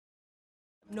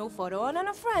No photo on an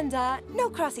ofrenda, no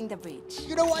crossing the bridge.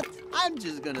 You know what? I'm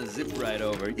just gonna zip right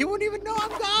over. You won't even know I'm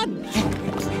gone.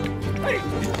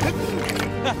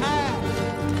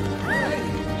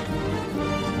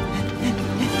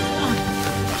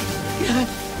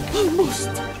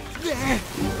 Almost there.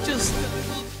 Just a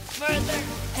little further.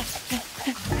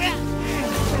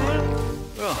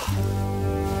 Oh.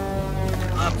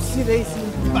 Upsy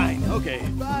daisy. Fine, okay.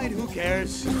 Fine, who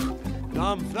cares?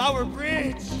 Dumb Flower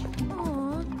Bridge.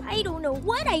 Aw, I don't know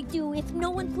what I'd do if no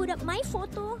one put up my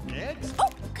photo. Next. Oh,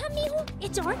 Camilo,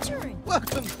 it's our turn.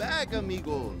 Welcome back,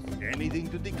 amigos. Anything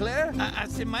to declare?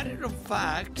 As a matter of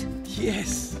fact,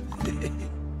 yes.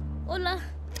 Hola.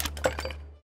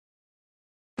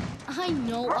 I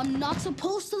know I'm not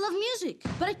supposed to love music,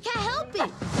 but I can't help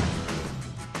it.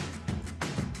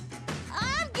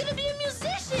 I'm gonna be a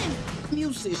musician.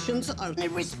 Musicians are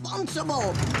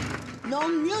irresponsible. No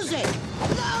music!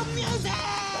 No music!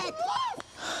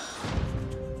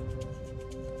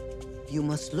 You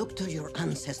must look to your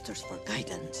ancestors for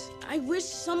guidance. I wish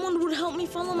someone would help me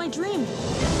follow my dream.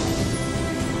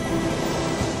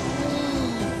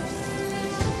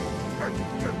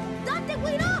 Dante,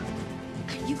 wait up!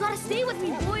 You gotta stay with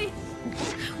me, boy.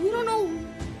 We don't know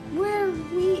where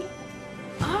we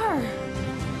are.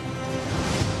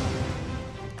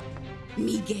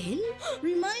 Miguel?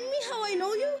 Remind me how I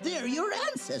know you? They're your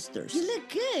ancestors. You look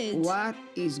good. What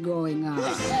is going on?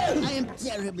 I am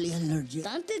terribly allergic.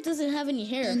 Dante doesn't have any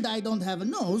hair. And I don't have a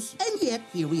nose. And yet,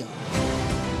 here we are.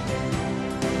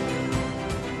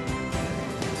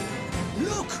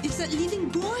 Look! It's that living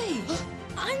boy!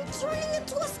 I'm turning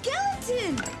into a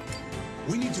skeleton!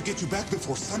 We need to get you back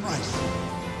before sunrise.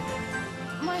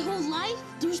 My whole life,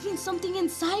 there's been something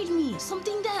inside me.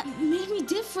 Something that made me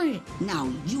different.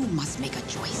 Now you must make a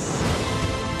choice.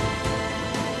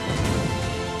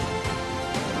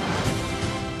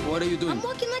 What are you doing? I'm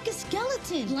walking like a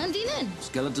skeleton, blending in.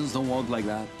 Skeletons don't walk like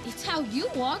that. It's how you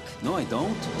walk. No, I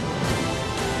don't.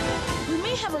 We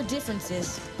may have our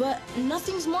differences, but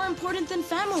nothing's more important than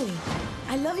family.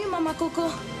 I love you, Mama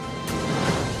Coco.